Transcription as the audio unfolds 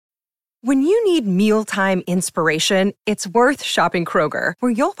When you need mealtime inspiration, it's worth shopping Kroger,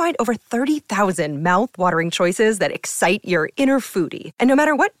 where you'll find over 30,000 mouth-watering choices that excite your inner foodie. And no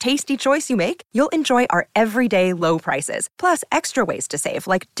matter what tasty choice you make, you'll enjoy our everyday low prices, plus extra ways to save,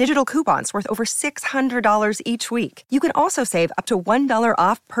 like digital coupons worth over $600 each week. You can also save up to $1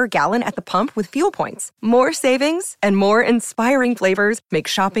 off per gallon at the pump with fuel points. More savings and more inspiring flavors make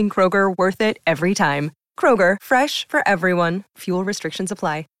shopping Kroger worth it every time. Kroger, fresh for everyone. Fuel restrictions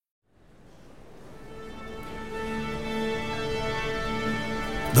apply.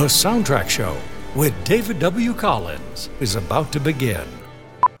 The Soundtrack Show with David W. Collins is about to begin.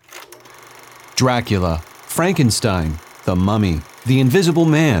 Dracula, Frankenstein, The Mummy, The Invisible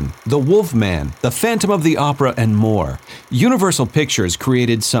Man, The Wolf Man, The Phantom of the Opera, and more. Universal Pictures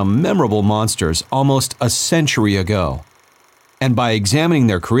created some memorable monsters almost a century ago. And by examining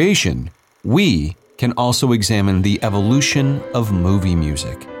their creation, we can also examine the evolution of movie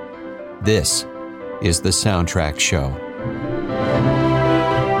music. This is The Soundtrack Show.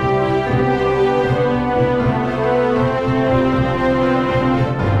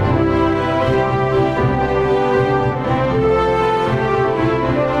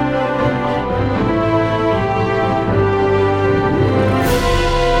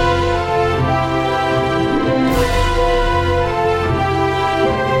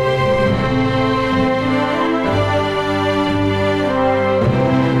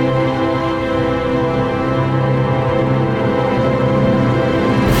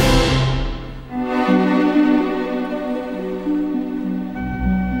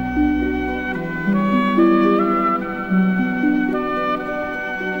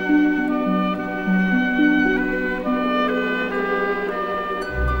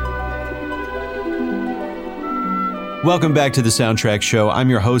 Welcome back to the Soundtrack Show. I'm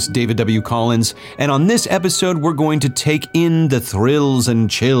your host, David W. Collins, and on this episode, we're going to take in the thrills and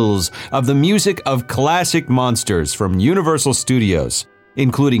chills of the music of classic monsters from Universal Studios,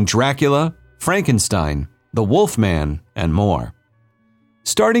 including Dracula, Frankenstein, The Wolfman, and more.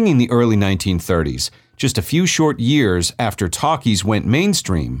 Starting in the early 1930s, just a few short years after talkies went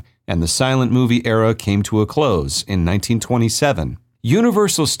mainstream and the silent movie era came to a close in 1927,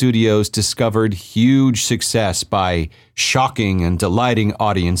 Universal Studios discovered huge success by shocking and delighting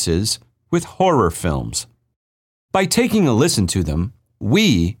audiences with horror films. By taking a listen to them,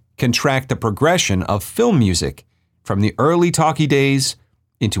 we can track the progression of film music from the early talkie days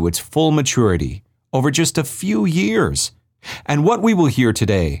into its full maturity over just a few years. And what we will hear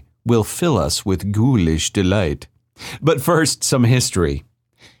today will fill us with ghoulish delight. But first, some history.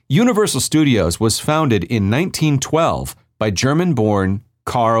 Universal Studios was founded in 1912 by German-born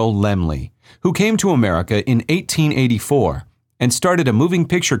Carl Laemmle, who came to America in 1884 and started a moving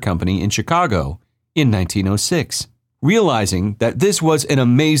picture company in Chicago in 1906, realizing that this was an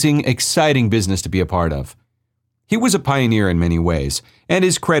amazing, exciting business to be a part of. He was a pioneer in many ways and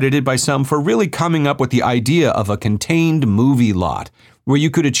is credited by some for really coming up with the idea of a contained movie lot where you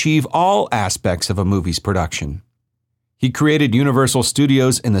could achieve all aspects of a movie's production. He created Universal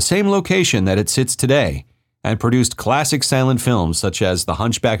Studios in the same location that it sits today, and produced classic silent films such as The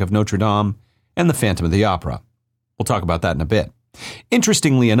Hunchback of Notre Dame and The Phantom of the Opera. We'll talk about that in a bit.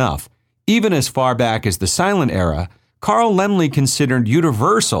 Interestingly enough, even as far back as the silent era, Carl Laemmle considered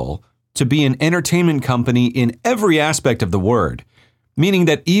Universal to be an entertainment company in every aspect of the word, meaning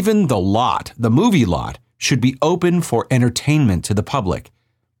that even the lot, the movie lot, should be open for entertainment to the public.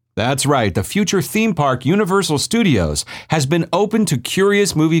 That's right, the future theme park Universal Studios has been open to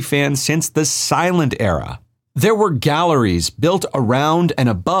curious movie fans since the silent era. There were galleries built around and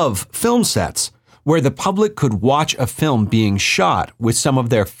above film sets where the public could watch a film being shot with some of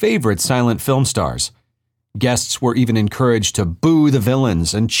their favorite silent film stars. Guests were even encouraged to boo the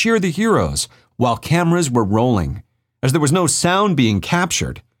villains and cheer the heroes while cameras were rolling, as there was no sound being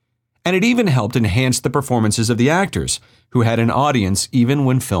captured. And it even helped enhance the performances of the actors, who had an audience even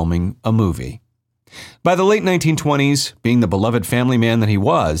when filming a movie. By the late 1920s, being the beloved family man that he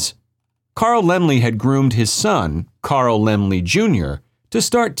was, Carl Laemmle had groomed his son, Carl Laemmle Jr., to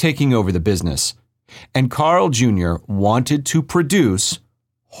start taking over the business. And Carl Jr. wanted to produce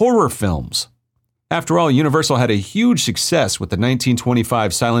horror films. After all, Universal had a huge success with the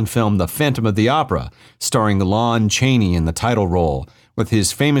 1925 silent film The Phantom of the Opera, starring Lon Chaney in the title role, with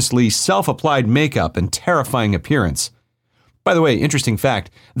his famously self-applied makeup and terrifying appearance. By the way, interesting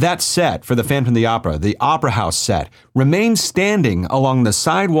fact, that set for The Phantom of the Opera House set, remained standing along the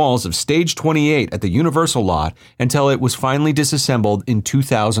side walls of Stage 28 at the Universal lot until it was finally disassembled in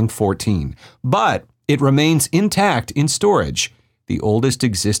 2014. But it remains intact in storage, the oldest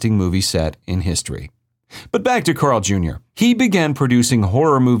existing movie set in history. But back to Carl Jr. He began producing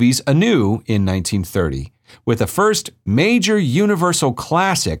horror movies anew in 1930, with the first major Universal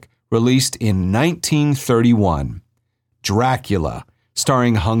classic released in 1931, Dracula,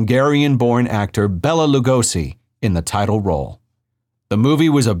 starring Hungarian-born actor Bela Lugosi in the title role. The movie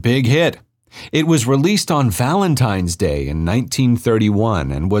was a big hit. It was released on Valentine's Day in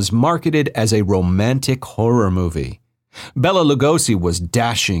 1931 and was marketed as a romantic horror movie. Bela Lugosi was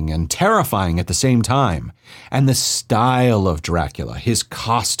dashing and terrifying at the same time, and the style of Dracula, his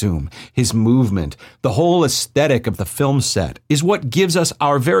costume, his movement, the whole aesthetic of the film set is what gives us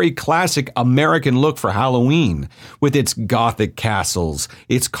our very classic American look for Halloween, with its gothic castles,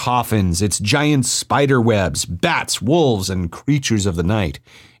 its coffins, its giant spider webs, bats, wolves, and creatures of the night,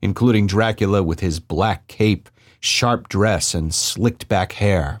 including Dracula with his black cape, sharp dress, and slicked back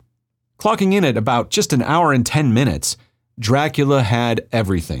hair. Clocking in at about just an hour and 10 minutes, Dracula had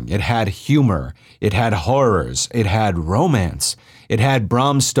everything. It had humor, it had horrors, it had romance, it had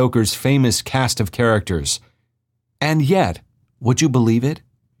Bram Stoker's famous cast of characters. And yet, would you believe it?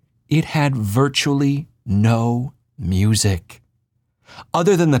 It had virtually no music.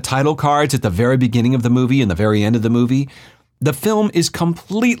 Other than the title cards at the very beginning of the movie and the very end of the movie, the film is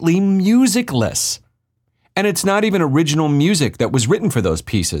completely musicless. And it's not even original music that was written for those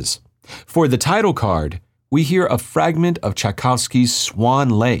pieces. For the title card, we hear a fragment of Tchaikovsky's Swan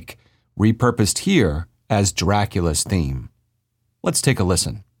Lake, repurposed here as Dracula's theme. Let's take a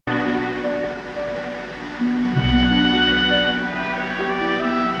listen.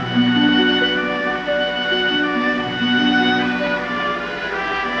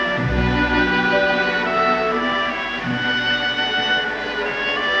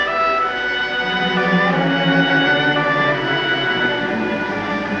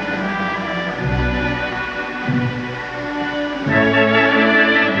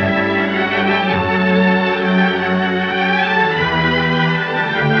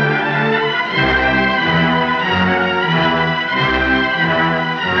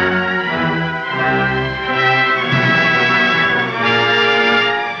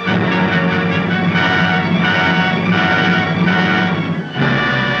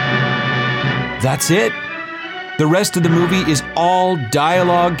 That's it. The rest of the movie is all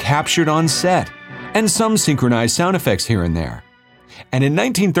dialogue captured on set, and some synchronized sound effects here and there. And in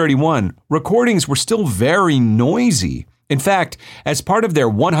 1931, recordings were still very noisy. In fact, as part of their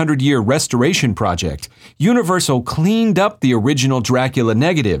 100-year restoration project, Universal cleaned up the original Dracula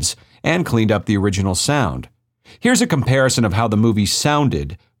negatives and cleaned up the original sound. Here's a comparison of how the movie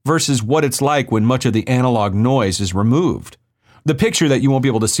sounded versus what it's like when much of the analog noise is removed. The picture that you won't be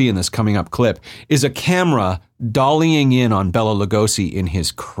able to see in this coming up clip is a camera dollying in on Bela Lugosi in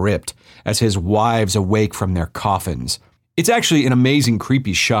his crypt as his wives awake from their coffins. It's actually an amazing,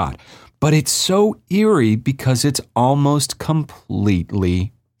 creepy shot, but it's so eerie because it's almost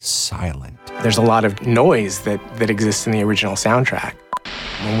completely silent. There's a lot of noise that exists in the original soundtrack.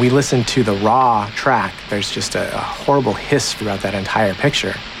 When we listen to the raw track, there's just a horrible hiss throughout that entire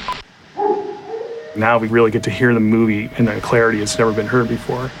picture. Now we really get to hear the movie in a clarity it's never been heard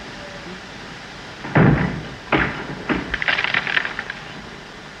before.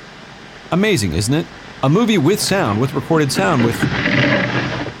 Amazing, isn't it? A movie with sound, with recorded sound, with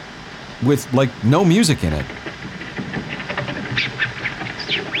like no music in it.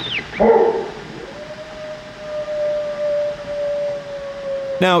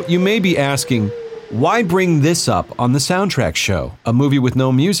 Now, you may be asking, why bring this up on the Soundtrack Show, a movie with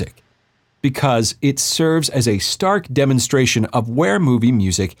no music? Because it serves as a stark demonstration of where movie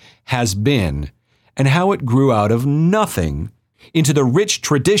music has been and how it grew out of nothing into the rich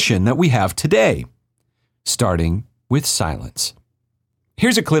tradition that we have today, starting with silence.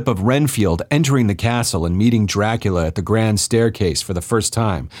 Here's a clip of Renfield entering the castle and meeting Dracula at the grand staircase for the first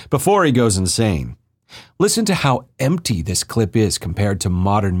time, before he goes insane. Listen to how empty this clip is compared to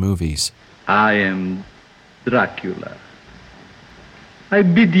modern movies. I am Dracula. I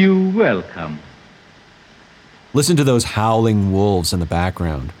bid you welcome. Listen to those howling wolves in the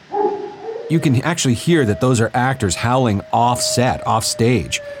background. You can actually hear that those are actors howling off-set,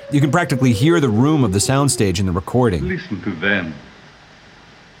 off-stage. You can practically hear the room of the soundstage in the recording. Listen to them.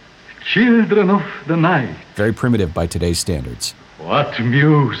 Children of the night. Very primitive by today's standards. What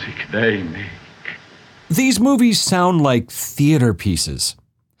music they make. These movies sound like theater pieces.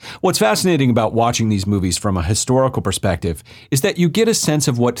 What's fascinating about watching these movies from a historical perspective is that you get a sense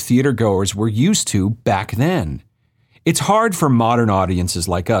of what theatergoers were used to back then. It's hard for modern audiences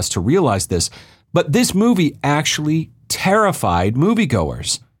like us to realize this, but this movie actually terrified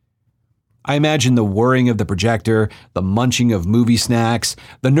moviegoers. I imagine the whirring of the projector, the munching of movie snacks,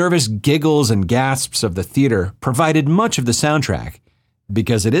 the nervous giggles and gasps of the theater provided much of the soundtrack,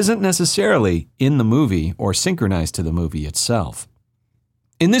 because it isn't necessarily in the movie or synchronized to the movie itself.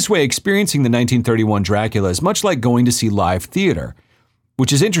 In this way, experiencing the 1931 Dracula is much like going to see live theater,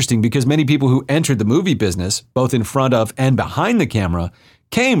 which is interesting because many people who entered the movie business, both in front of and behind the camera,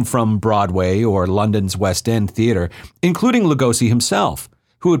 came from Broadway or London's West End theater, including Lugosi himself,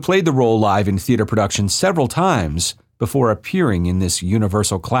 who had played the role live in theater productions several times before appearing in this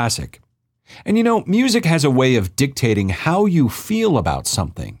universal classic. And you know, music has a way of dictating how you feel about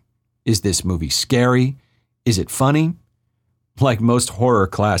something. Is this movie scary? Is it funny? Like most horror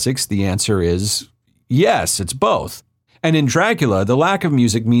classics, the answer is yes, it's both. And in Dracula, the lack of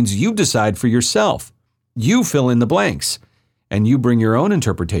music means you decide for yourself. You fill in the blanks, and you bring your own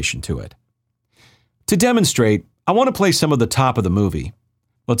interpretation to it. To demonstrate, I want to play some of the top of the movie.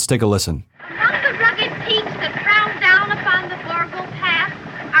 Let's take a listen. Among the rugged peaks that frown down upon the Borgo Pass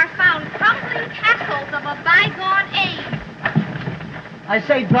are found crumbling castles of a bygone age. I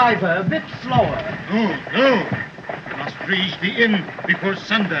say, driver, a bit slower. No. Must reach the inn before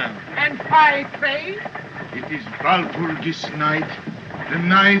sundown. And pie tray? It is Walpurgis night, the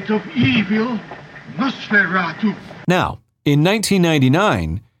night of evil, Nosferatu. Now, in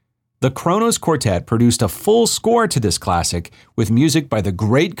 1999, the Kronos Quartet produced a full score to this classic with music by the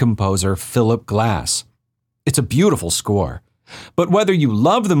great composer Philip Glass. It's a beautiful score. But whether you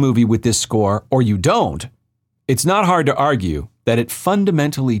love the movie with this score or you don't, it's not hard to argue that it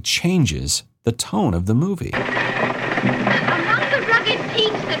fundamentally changes the tone of the movie. Among the rugged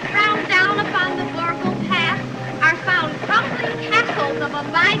peaks that frown down upon the Borgo Pass are found crumbling castles of a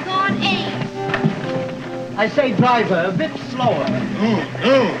bygone age. I say, driver, a bit slower.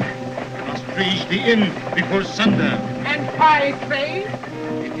 No. Must reach the inn before sundown. And pie tray?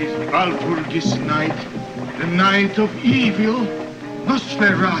 It is Walpurgis night, the night of evil,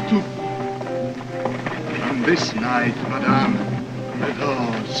 Nosferatu. On this night, madame, the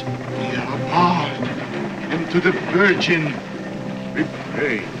doors here apart, and to the Virgin we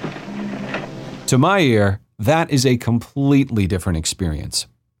pray. To my ear, that is a completely different experience.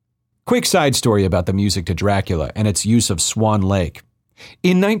 Quick side story about the music to Dracula and its use of Swan Lake.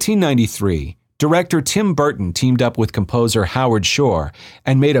 In 1993, director Tim Burton teamed up with composer Howard Shore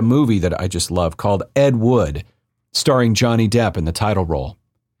and made a movie that I just love called Ed Wood, starring Johnny Depp in the title role.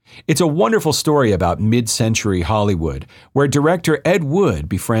 It's a wonderful story about mid-century Hollywood, where director Ed Wood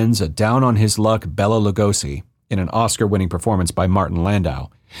befriends a down-on-his-luck Bela Lugosi in an Oscar-winning performance by Martin Landau,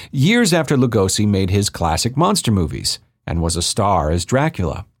 years after Lugosi made his classic monster movies and was a star as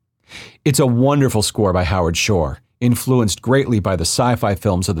Dracula. It's a wonderful score by Howard Shore, influenced greatly by the sci-fi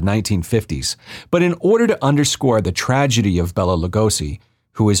films of the 1950s, but in order to underscore the tragedy of Bela Lugosi,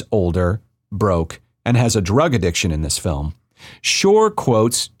 who is older, broke, and has a drug addiction in this film, Shore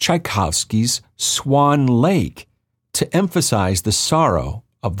quotes Tchaikovsky's Swan Lake to emphasize the sorrow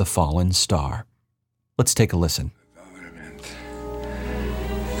of the fallen star. Let's take a listen. Government,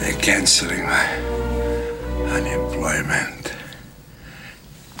 they're canceling my unemployment.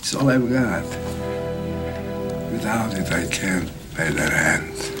 It's all I've got. Without it, I can't pay the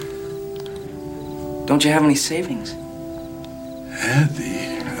rent. Don't you have any savings?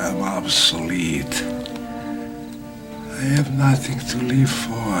 Eddie, I'm obsolete. I have nothing to live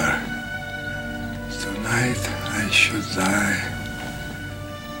for. Tonight, I should die.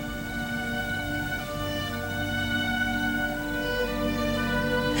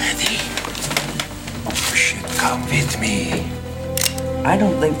 Eddie, you should come with me. I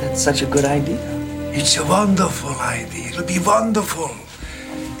don't think that's such a good idea. It's a wonderful idea. It'll be wonderful.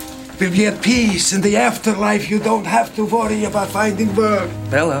 We'll be at peace in the afterlife. You don't have to worry about finding work.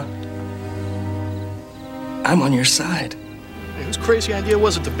 Bella, I'm on your side. Hey, whose crazy idea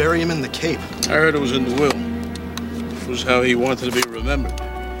was it to bury him in the Cape? I heard it was in the will. It was how he wanted to be remembered.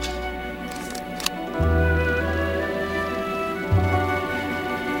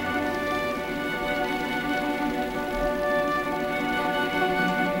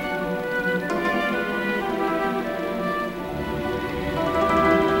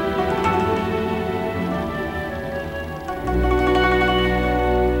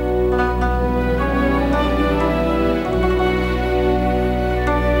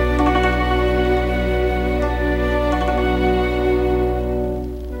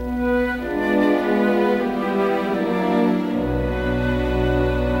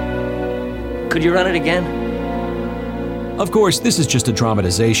 Could you run it again? Of course, this is just a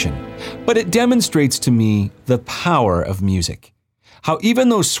dramatization, but it demonstrates to me the power of music. How even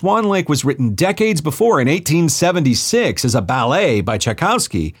though Swan Lake was written decades before in 1876 as a ballet by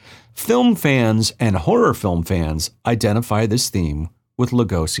Tchaikovsky, Film fans and horror film fans identify this theme with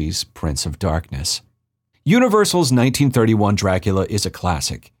Lugosi's Prince of Darkness. Universal's 1931 Dracula is a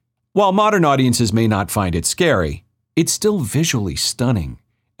classic. While modern audiences may not find it scary, it's still visually stunning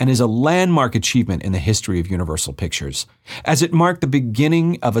and is a landmark achievement in the history of Universal Pictures, as it marked the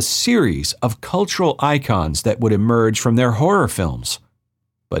beginning of a series of cultural icons that would emerge from their horror films.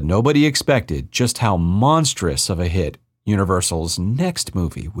 But nobody expected just how monstrous of a hit Universal's next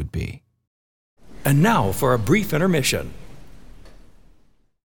movie would be. And now for a brief intermission.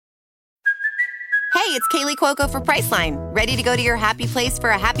 Hey, it's Kaylee Cuoco for Priceline. Ready to go to your happy place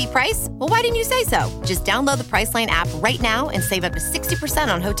for a happy price? Well, why didn't you say so? Just download the Priceline app right now and save up to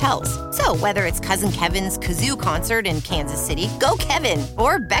 60% on hotels. So whether it's Cousin Kevin's Kazoo Concert in Kansas City, go Kevin,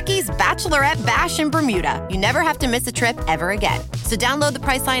 or Becky's Bachelorette Bash in Bermuda, you never have to miss a trip ever again. So download the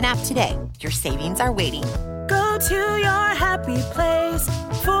Priceline app today. Your savings are waiting. Go to your happy place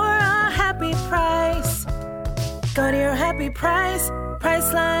for a happy price. Go to your happy price,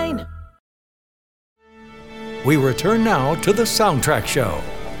 Priceline. We return now to the Soundtrack Show.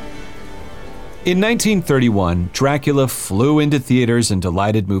 In 1931, Dracula flew into theaters and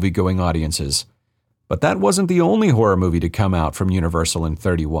delighted movie-going audiences. But that wasn't the only horror movie to come out from Universal in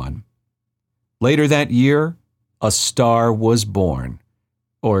 1931. Later that year, a star was born.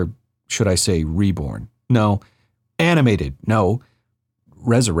 Or should I say reborn? No. Animated? No.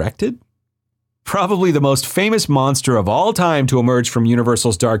 Resurrected? Probably the most famous monster of all time to emerge from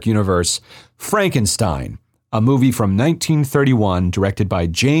Universal's dark universe, Frankenstein, a movie from 1931 directed by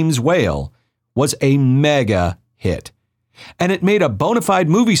James Whale, was a mega hit. And it made a bona fide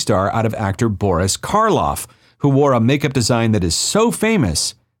movie star out of actor Boris Karloff, who wore a makeup design that is so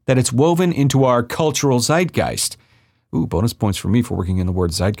famous that it's woven into our cultural zeitgeist. Ooh, bonus points for me for working in the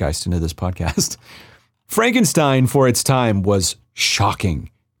word zeitgeist into this podcast. Frankenstein, for its time, was shocking.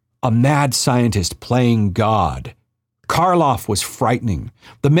 A mad scientist playing God. Karloff was frightening.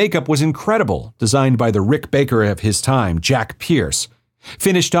 The makeup was incredible, designed by the Rick Baker of his time, Jack Pierce.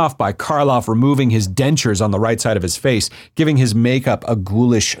 Finished off by Karloff removing his dentures on the right side of his face, giving his makeup a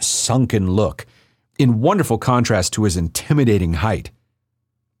ghoulish, sunken look, in wonderful contrast to his intimidating height.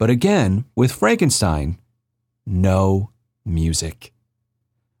 But again, with Frankenstein, no music.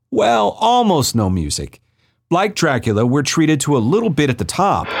 Well, almost no music. Like Dracula, we're treated to a little bit at the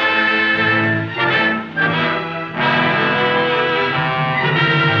top.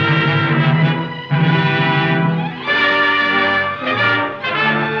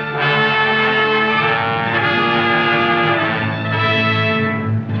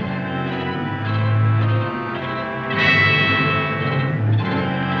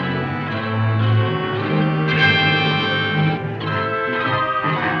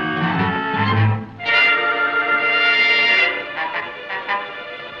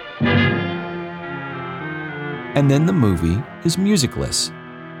 And then the movie is musicless.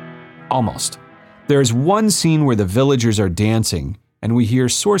 Almost. There's one scene where the villagers are dancing, and we hear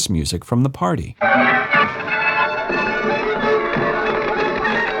source music from the party.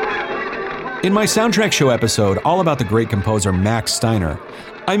 In my Soundtrack Show episode, all about the great composer Max Steiner,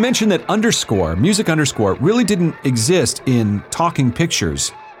 I mentioned that music underscore, really didn't exist in talking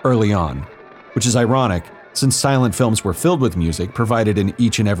pictures early on, which is ironic since silent films were filled with music provided in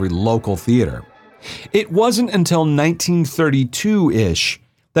each and every local theater. It wasn't until 1932-ish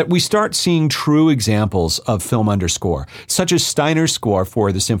that we start seeing true examples of film underscore, such as Steiner's score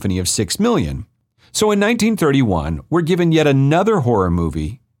for The Symphony of 6 Million. So in 1931, we're given yet another horror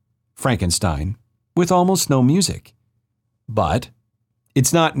movie, Frankenstein, with almost no music. But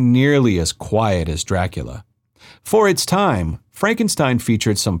it's not nearly as quiet as Dracula. For its time, Frankenstein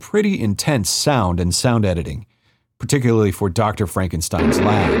featured some pretty intense sound and sound editing, particularly for Dr. Frankenstein's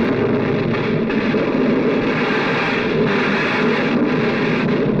lab.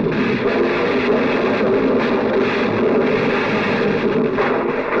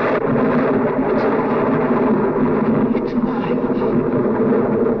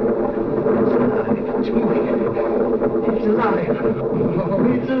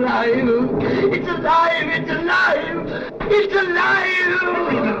 It's alive!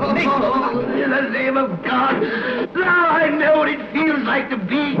 Oh, in the name of God! Now I know what it feels like to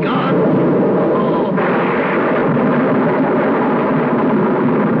be God! Oh.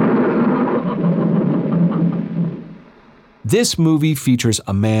 This movie features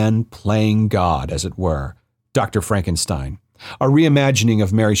a man playing God, as it were, Dr. Frankenstein, a reimagining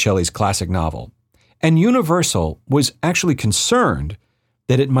of Mary Shelley's classic novel. And Universal was actually concerned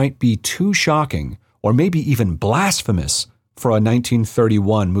that it might be too shocking or maybe even blasphemous for a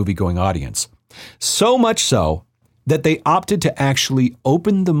 1931 movie-going audience. So much so that they opted to actually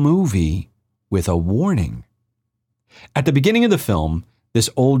open the movie with a warning. At the beginning of the film, this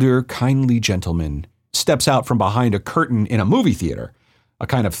older, kindly gentleman steps out from behind a curtain in a movie theater, a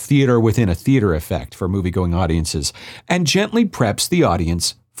kind of theater within a theater effect for movie-going audiences, and gently preps the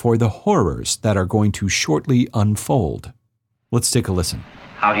audience for the horrors that are going to shortly unfold. Let's take a listen.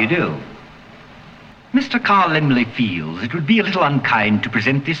 How do you do? Mr. Carl Laemmle feels it would be a little unkind to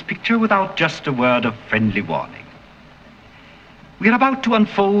present this picture without just a word of friendly warning. We are about to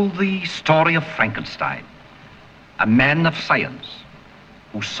unfold the story of Frankenstein, a man of science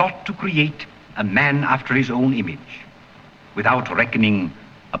who sought to create a man after his own image, without reckoning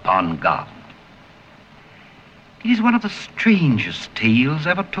upon God. It is one of the strangest tales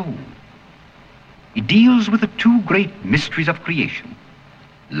ever told. It deals with the two great mysteries of creation,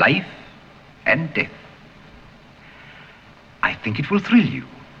 life and death. I think it will thrill you.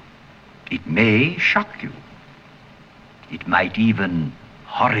 It may shock you. It might even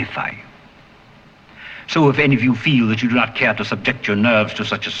horrify you. So if any of you feel that you do not care to subject your nerves to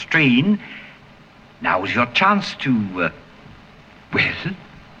such a strain, now is your chance to, well,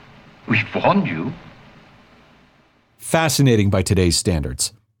 we've warned you. Fascinating by today's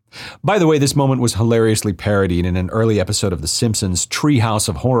standards. By the way, this moment was hilariously parodied in an early episode of The Simpsons' Treehouse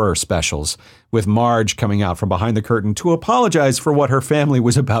of Horror specials, with Marge coming out from behind the curtain to apologize for what her family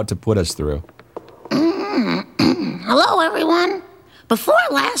was about to put us through. Hello, everyone. Before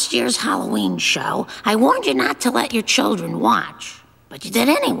last year's Halloween show, I warned you not to let your children watch, but you did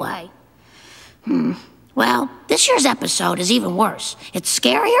anyway. Well, this year's episode is even worse. It's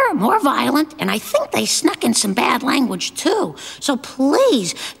scarier, more violent, and I think they snuck in some bad language, too. So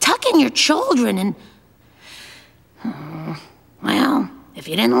please, tuck in your children and... Well, if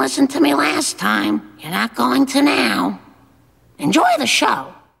you didn't listen to me last time, you're not going to now. Enjoy the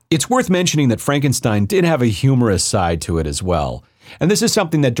show. It's worth mentioning that Frankenstein did have a humorous side to it as well. And this is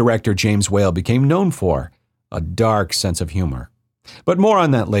something that director James Whale became known for, a dark sense of humor. But more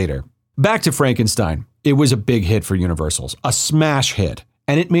on that later. Back to Frankenstein. It was a big hit for Universal, a smash hit,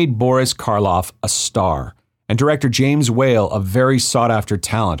 and it made Boris Karloff a star, and director James Whale a very sought-after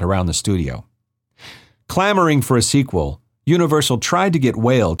talent around the studio. Clamoring for a sequel, Universal tried to get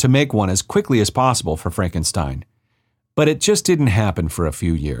Whale to make one as quickly as possible for Frankenstein. But it just didn't happen for a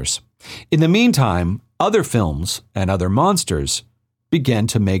few years. In the meantime, other films and other monsters began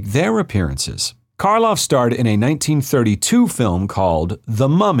to make their appearances. Karloff starred in a 1932 film called The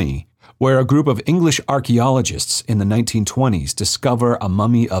Mummy, where a group of English archaeologists in the 1920s discover a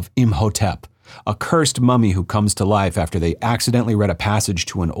mummy of Imhotep, a cursed mummy who comes to life after they accidentally read a passage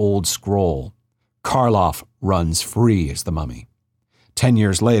to an old scroll. Karloff runs free as the mummy. 10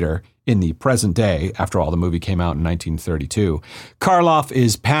 years later, in the present day, after all, the movie came out in 1932, Karloff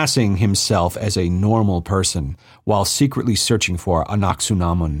is passing himself as a normal person while secretly searching for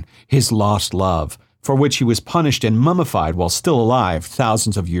Anaxunamun, his lost love, for which he was punished and mummified while still alive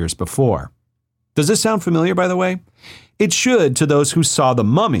thousands of years before. Does this sound familiar, by the way? It should to those who saw The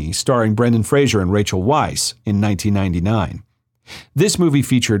Mummy, starring Brendan Fraser and Rachel Weisz, in 1999. This movie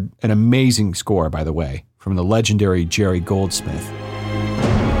featured an amazing score, by the way, from the legendary Jerry Goldsmith.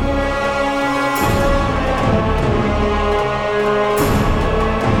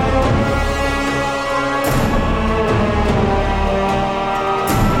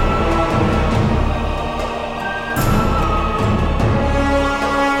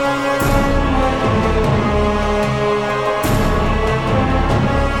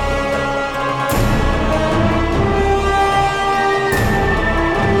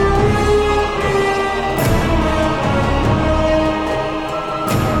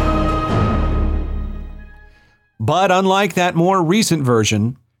 But unlike that more recent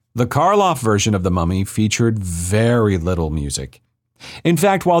version, the Karloff version of The Mummy featured very little music. In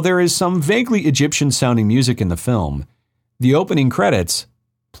fact, while there is some vaguely Egyptian-sounding music in the film, the opening credits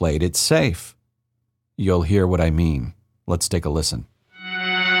played it safe. You'll hear what I mean. Let's take a listen.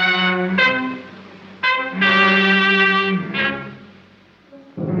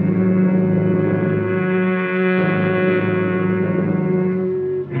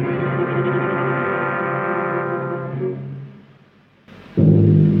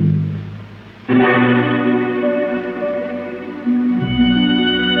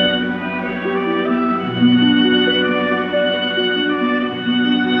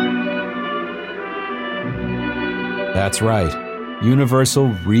 That's right. Universal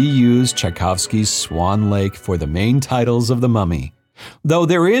reused Tchaikovsky's Swan Lake for the main titles of The Mummy. Though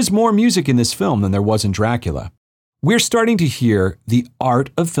there is more music in this film than there was in Dracula. We're starting to hear the art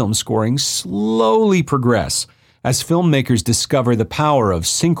of film scoring slowly progress as filmmakers discover the power of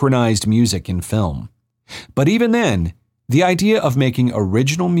synchronized music in film. But even then, the idea of making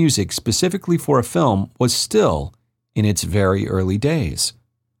original music specifically for a film was still in its very early days.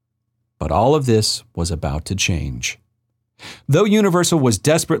 But all of this was about to change. Though Universal was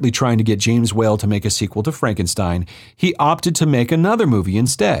desperately trying to get James Whale to make a sequel to Frankenstein, he opted to make another movie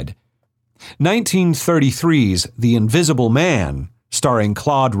instead. 1933's The Invisible Man, starring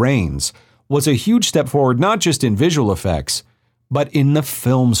Claude Rains, was a huge step forward not just in visual effects, but in the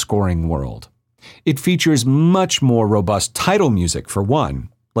film scoring world. It features much more robust title music for one.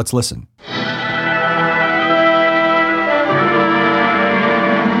 Let's listen.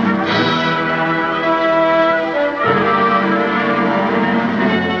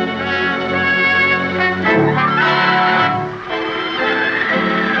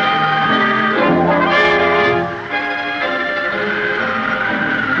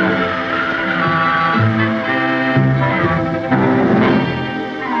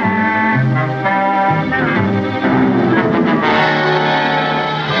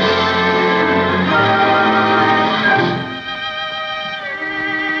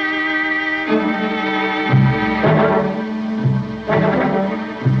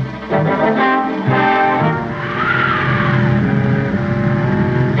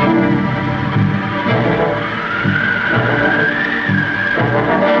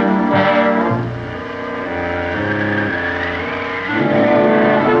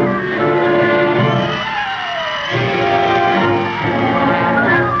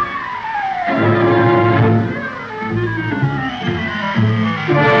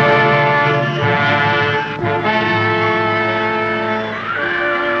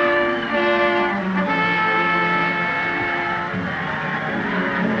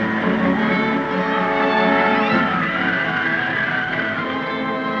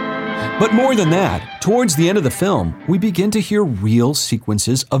 But more than that, towards the end of the film, we begin to hear real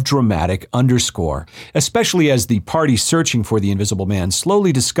sequences of dramatic underscore, especially as the party searching for the Invisible Man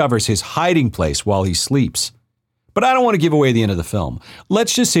slowly discovers his hiding place while he sleeps. But I don't want to give away the end of the film.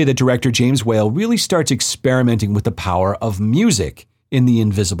 Let's just say that director James Whale really starts experimenting with the power of music in The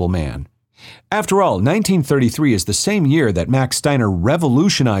Invisible Man. After all, 1933 is the same year that Max Steiner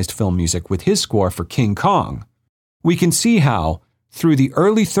revolutionized film music with his score for King Kong. We can see how, through the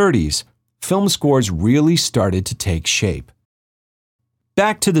early 30s, film scores really started to take shape.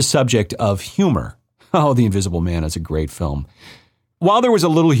 Back to the subject of humor. Oh, The Invisible Man is a great film. While there was a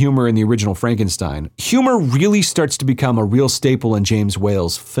little humor in the original Frankenstein, humor really starts to become a real staple in James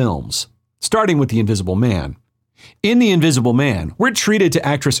Whale's films, starting with The Invisible Man. In The Invisible Man, we're treated to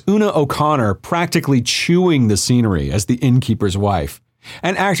actress Una O'Connor practically chewing the scenery as the innkeeper's wife.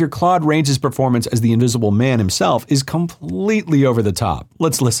 And actor Claude Rains' performance as the Invisible Man himself is completely over the top.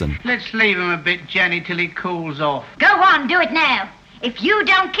 Let's listen. Let's leave him a bit, Jenny, till he cools off. Go on, do it now. If you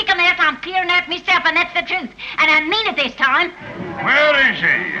don't kick him out, I'm clearing out myself, and that's the truth. And I mean it this time. Where is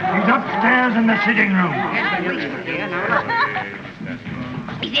he? He's upstairs in the sitting room.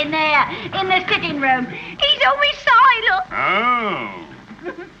 He's in there, in the sitting room. He's homicidal. Oh.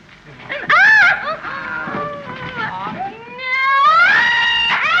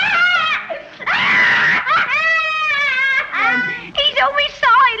 He's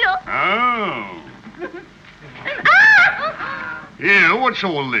homicidal. Oh. Yeah, what's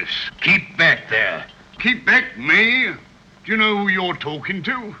all this? Keep back there. Keep back, me? Do you know who you're talking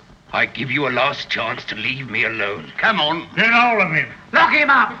to? I give you a last chance to leave me alone. Come on. Get all of him. Lock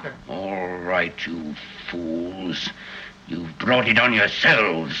him up. All right, you fools. You've brought it on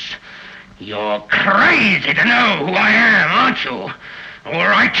yourselves. You're crazy to know who I am, aren't you? All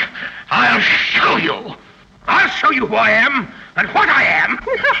right, I'll show you. I'll show you who I am and what I am.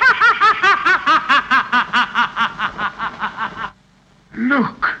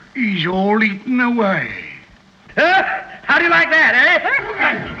 Look, he's all eaten away. How do you like that,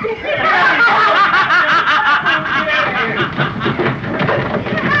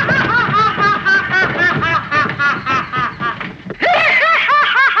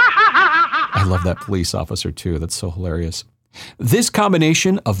 I love that police officer too. That's so hilarious. This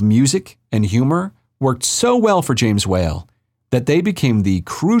combination of music and humor worked so well for James Whale that they became the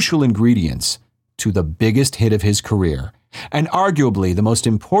crucial ingredients to the biggest hit of his career, and arguably the most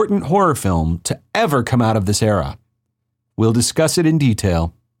important horror film to ever come out of this era. We'll discuss it in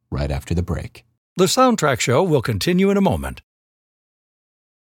detail right after the break. The Soundtrack Show will continue in a moment.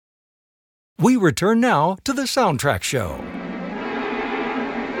 We return now to The Soundtrack Show.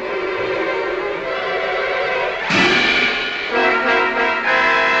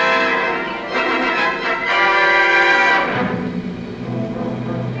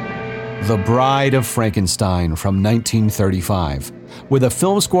 The Bride of Frankenstein from 1935, with a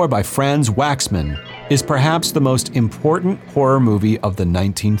film score by Franz Waxman is perhaps the most important horror movie of the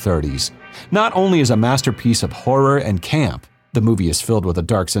 1930s. Not only is a masterpiece of horror and camp, the movie is filled with a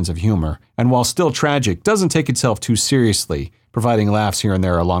dark sense of humor, and while still tragic, doesn't take itself too seriously, providing laughs here and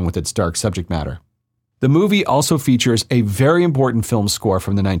there along with its dark subject matter. The movie also features a very important film score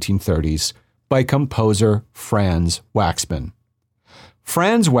from the 1930s by composer Franz Waxman.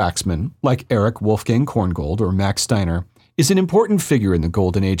 Franz Waxman, like Erich Wolfgang Korngold or Max Steiner, is an important figure in the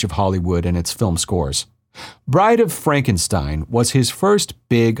golden age of Hollywood and its film scores. Bride of Frankenstein was his first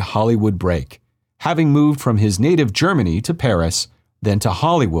big Hollywood break, having moved from his native Germany to Paris, then to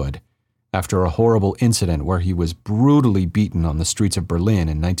Hollywood, after a horrible incident where he was brutally beaten on the streets of Berlin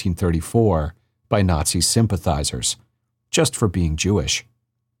in 1934 by Nazi sympathizers, just for being Jewish.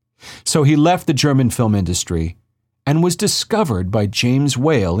 So he left the German film industry and was discovered by James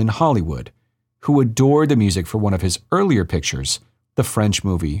Whale in Hollywood, who adored the music for one of his earlier pictures, the French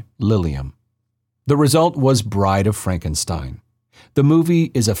movie Lilium. The result was Bride of Frankenstein. The movie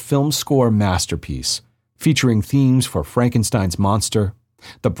is a film score masterpiece, featuring themes for Frankenstein's monster,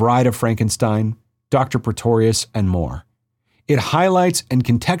 The Bride of Frankenstein, Dr. Pretorius, and more. It highlights and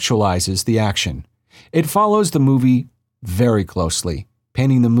contextualizes the action. It follows the movie very closely,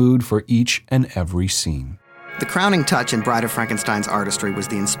 painting the mood for each and every scene. The crowning touch in Bride of Frankenstein's artistry was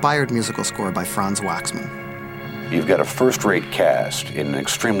the inspired musical score by Franz Waxman. You've got a first-rate cast in an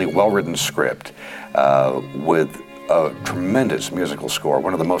extremely well-written script with a tremendous musical score,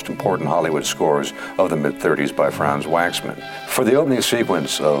 one of the most important Hollywood scores of the mid-30s by Franz Waxman. For the opening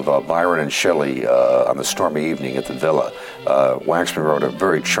sequence of Byron and Shelley on the stormy evening at the villa, Waxman wrote a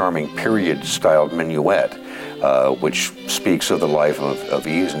very charming period-styled minuet, which speaks of the life of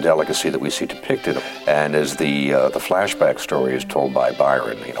ease and delicacy that we see depicted. And as the flashback story is told by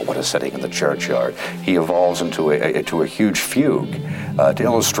Byron, what a setting in the churchyard, he evolves into a huge fugue to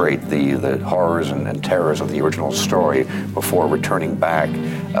illustrate the horrors and terrors of the original story before returning back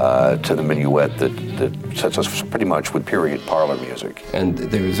to the minuet that sets us pretty much with period parlor music. And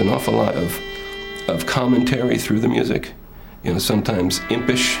there is an awful lot of commentary through the music, sometimes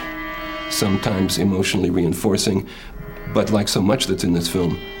impish, sometimes emotionally reinforcing, but like so much that's in this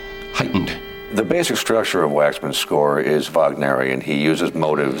film, heightened. The basic structure of Waxman's score is Wagnerian. He uses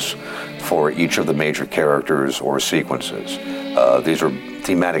motives for each of the major characters or sequences. These are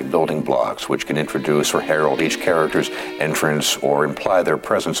thematic building blocks which can introduce or herald each character's entrance or imply their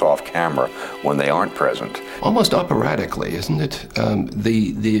presence off camera when they aren't present. Almost operatically, isn't it?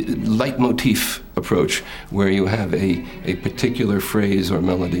 The leitmotif approach, where you have a particular phrase or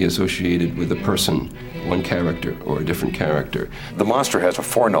melody associated with a person, one character, or a different character. The monster has a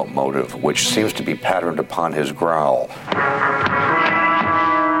four-note motive, which seems to be patterned upon his growl.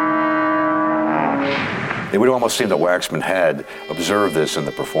 It would almost seem that Waxman had observed this in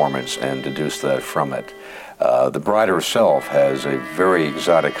the performance and deduced that from it. The bride herself has a very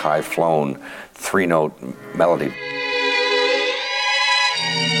exotic, high-flown, three-note melody,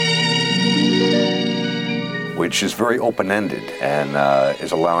 which is very open-ended and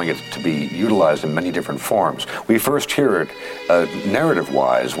is allowing it to be utilized in many different forms. We first hear it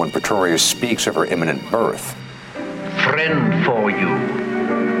narrative-wise when Pretorius speaks of her imminent birth. Friend for you,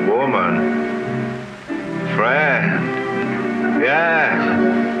 woman. Friend.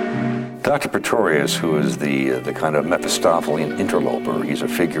 Yes. Dr. Pretorius, who is the kind of Mephistophelian interloper, he's a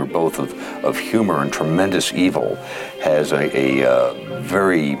figure both of humor and tremendous evil, has a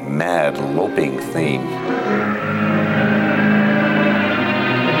very mad, loping theme.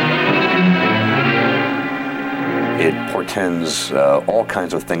 It portends all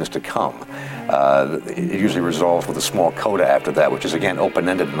kinds of things to come. It usually resolves with a small coda after that, which is again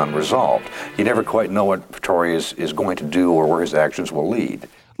open-ended and unresolved. You never quite know what Pretorius is going to do or where his actions will lead.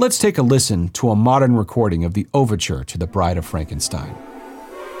 Let's take a listen to a modern recording of the overture to The Bride of Frankenstein.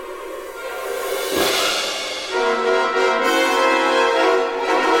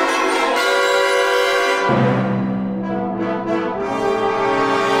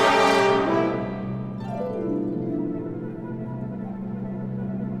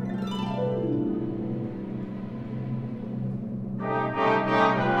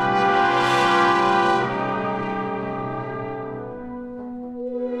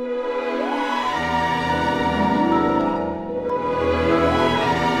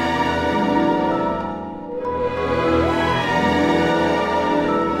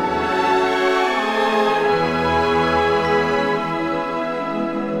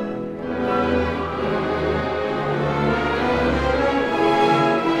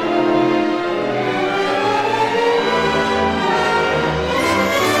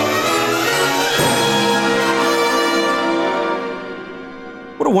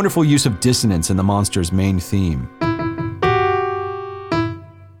 What a wonderful use of dissonance in the monster's main theme.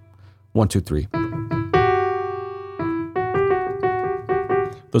 1, 2, 3.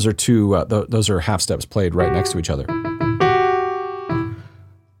 Those are those are half steps played right next to each other.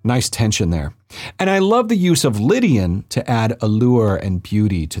 Nice tension there. And I love the use of Lydian to add allure and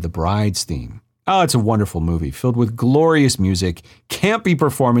beauty to the bride's theme. Oh, it's a wonderful movie filled with glorious music, campy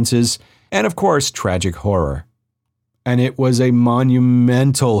performances, and of course, tragic horror. And it was a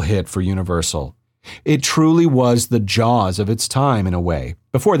monumental hit for Universal. It truly was the Jaws of its time in a way,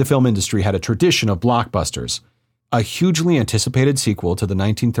 before the film industry had a tradition of blockbusters. A hugely anticipated sequel to the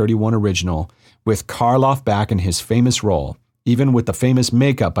 1931 original, with Karloff back in his famous role, even with the famous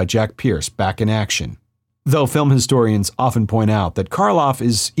makeup by Jack Pierce back in action. Though film historians often point out that Karloff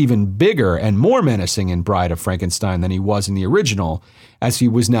is even bigger and more menacing in Bride of Frankenstein than he was in the original, as he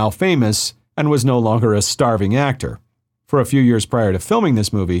was now famous and was no longer a starving actor. For a few years prior to filming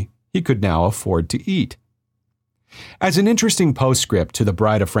this movie, he could now afford to eat. As an interesting postscript to The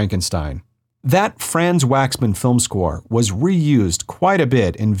Bride of Frankenstein, that Franz Waxman film score was reused quite a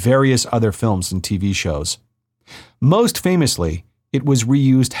bit in various other films and TV shows. Most famously, it was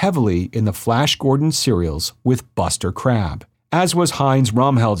reused heavily in the Flash Gordon serials with Buster Crabbe, as was Heinz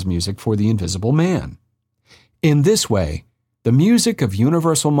Romheld's music for The Invisible Man. In this way, the music of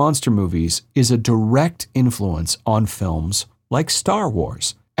Universal monster movies is a direct influence on films like Star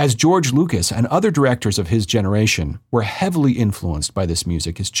Wars, as George Lucas and other directors of his generation were heavily influenced by this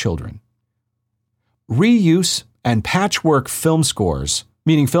music as children. Reuse and patchwork film scores,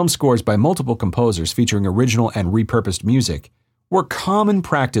 meaning film scores by multiple composers featuring original and repurposed music, were common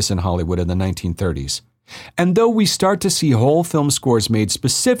practice in Hollywood in the 1930s. And though we start to see whole film scores made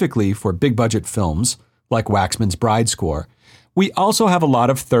specifically for big-budget films, like Waxman's Bride score, we also have a lot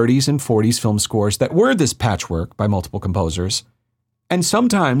of 30s and 40s film scores that were this patchwork by multiple composers, and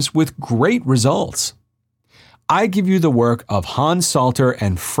sometimes with great results. I give you the work of Hans Salter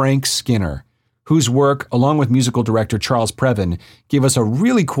and Frank Skinner, whose work, along with musical director Charles Previn, gave us a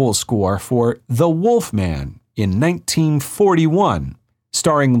really cool score for The Wolfman in 1941,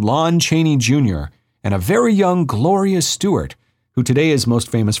 starring Lon Chaney Jr. and a very young Gloria Stewart, who today is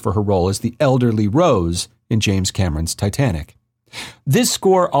most famous for her role as the elderly Rose in James Cameron's Titanic. This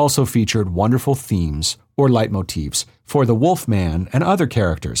score also featured wonderful themes or leitmotifs for the Wolfman and other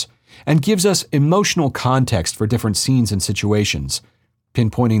characters, and gives us emotional context for different scenes and situations,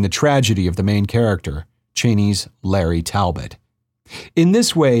 pinpointing the tragedy of the main character, Chaney's Larry Talbot. In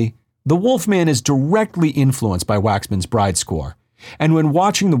this way, The Wolfman is directly influenced by Waxman's Bride score, and when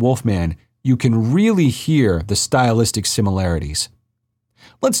watching The Wolfman, you can really hear the stylistic similarities.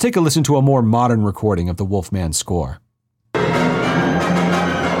 Let's take a listen to a more modern recording of The Wolfman score.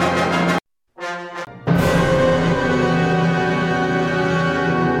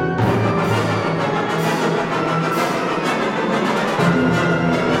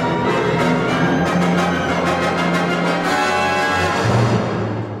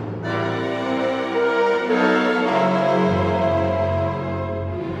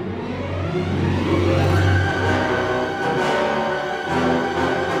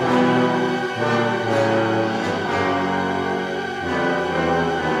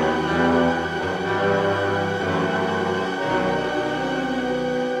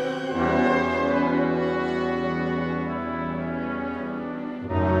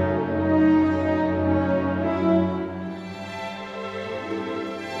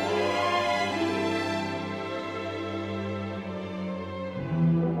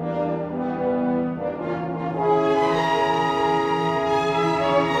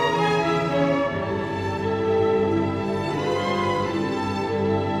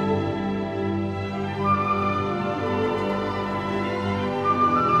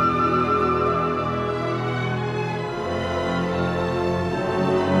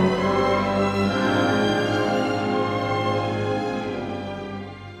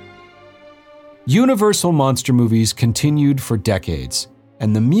 Universal monster movies continued for decades,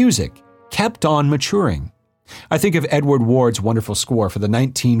 and the music kept on maturing. I think of Edward Ward's wonderful score for the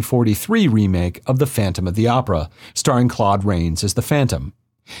 1943 remake of The Phantom of the Opera, starring Claude Rains as the Phantom.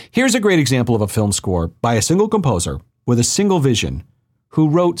 Here's a great example of a film score by a single composer with a single vision who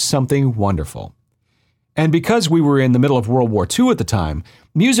wrote something wonderful. And because we were in the middle of World War II at the time,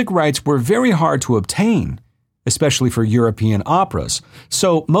 music rights were very hard to obtain, especially for European operas.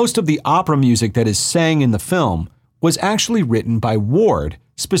 So most of the opera music that is sang in the film was actually written by Ward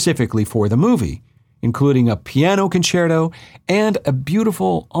specifically for the movie, including a piano concerto and a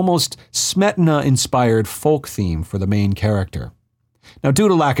beautiful, almost Smetana-inspired folk theme for the main character. Now, due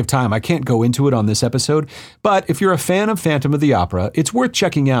to lack of time, I can't go into it on this episode, but if you're a fan of Phantom of the Opera, it's worth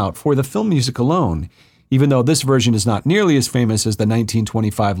checking out for the film music alone, even though this version is not nearly as famous as the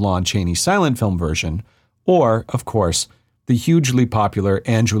 1925 Lon Chaney silent film version, or, of course, the hugely popular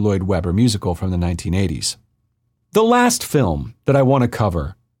Andrew Lloyd Webber musical from the 1980s. The last film that I want to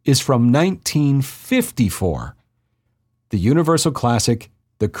cover is from 1954, the Universal classic,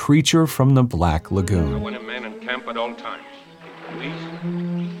 The Creature from the Black Lagoon. I want a man in camp at all times.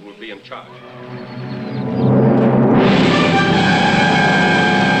 Police will be in charge.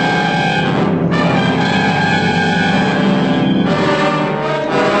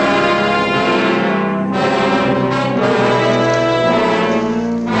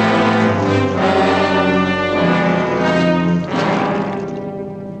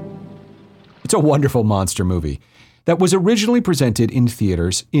 It's a wonderful monster movie that was originally presented in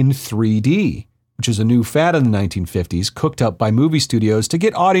theaters in 3D, which is a new fad in the 1950s, cooked up by movie studios to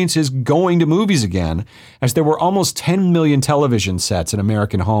get audiences going to movies again, as there were almost 10 million television sets in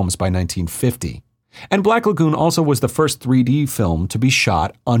American homes by 1950. And Black Lagoon also was the first 3D film to be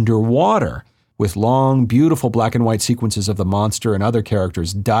shot underwater, with long, beautiful black and white sequences of the monster and other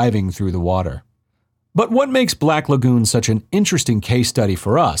characters diving through the water. But what makes Black Lagoon such an interesting case study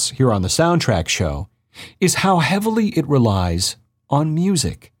for us here on the Soundtrack Show is how heavily it relies on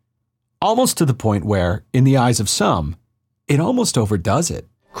music. Almost to the point where, in the eyes of some, it almost overdoes it.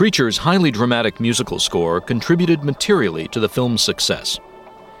 Creature's highly dramatic musical score contributed materially to the film's success.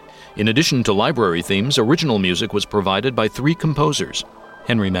 In addition to library themes, original music was provided by 3 composers: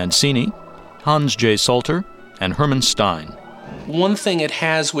 Henry Mancini, Hans J. Salter, and Hermann Stein. One thing it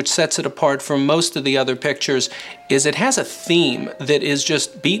has which sets it apart from most of the other pictures is it has a theme that is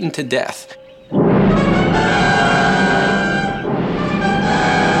just beaten to death.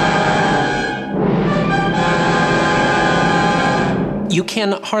 You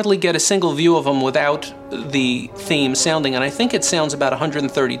can hardly get a single view of them without the theme sounding, and I think it sounds about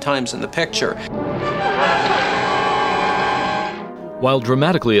 130 times in the picture. While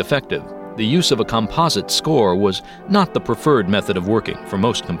dramatically effective, the use of a composite score was not the preferred method of working for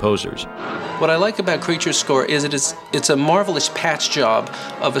most composers. What I like about Creature's score is it's a marvelous patch job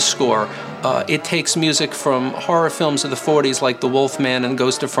of a score. It takes music from horror films of the 40s like The Wolfman and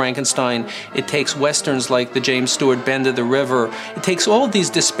Ghost of Frankenstein. It takes westerns like the James Stewart Bend of the River. It takes all of these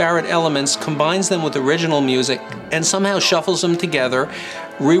disparate elements, combines them with original music, and somehow shuffles them together,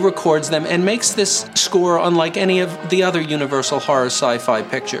 re-records them, and makes this score unlike any of the other Universal horror sci-fi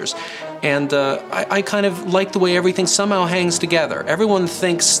pictures. And I kind of like the way everything somehow hangs together. Everyone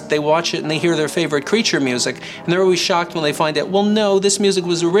thinks they watch it and they hear their favorite Creature music, and they're always shocked when they find out, well, no, this music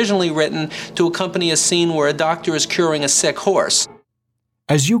was originally written to accompany a scene where a doctor is curing a sick horse.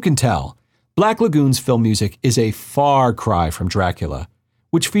 As you can tell, Black Lagoon's film music is a far cry from Dracula,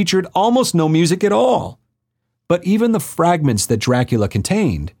 which featured almost no music at all. But even the fragments that Dracula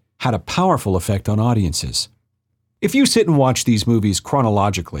contained had a powerful effect on audiences. If you sit and watch these movies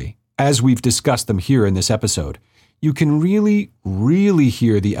chronologically, as we've discussed them here in this episode, you can really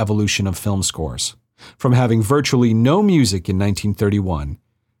hear the evolution of film scores, from having virtually no music in 1931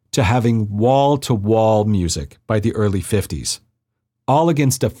 to having wall-to-wall music by the early 50s, all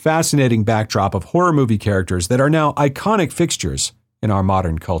against a fascinating backdrop of horror movie characters that are now iconic fixtures in our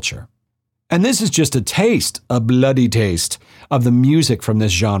modern culture. And this is just a taste, a bloody taste, of the music from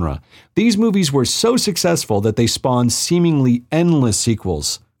this genre. These movies were so successful that they spawned seemingly endless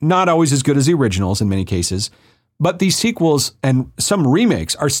sequels, not always as good as the originals in many cases, but these sequels and some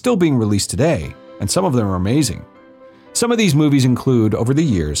remakes are still being released today, and some of them are amazing. Some of these movies include, over the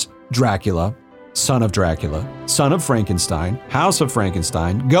years, Dracula, Son of Dracula, Son of Frankenstein, House of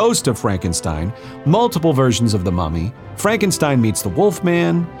Frankenstein, Ghost of Frankenstein, multiple versions of The Mummy, Frankenstein Meets the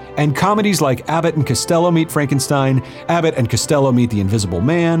Wolfman, and comedies like Abbott and Costello Meet Frankenstein, Abbott and Costello Meet the Invisible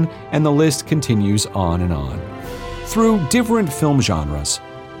Man, and the list continues on and on. Through different film genres,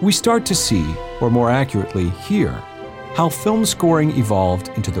 we start to see, or more accurately, hear, how film scoring evolved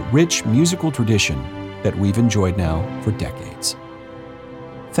into the rich musical tradition that we've enjoyed now for decades.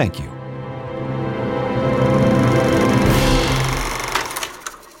 Thank you.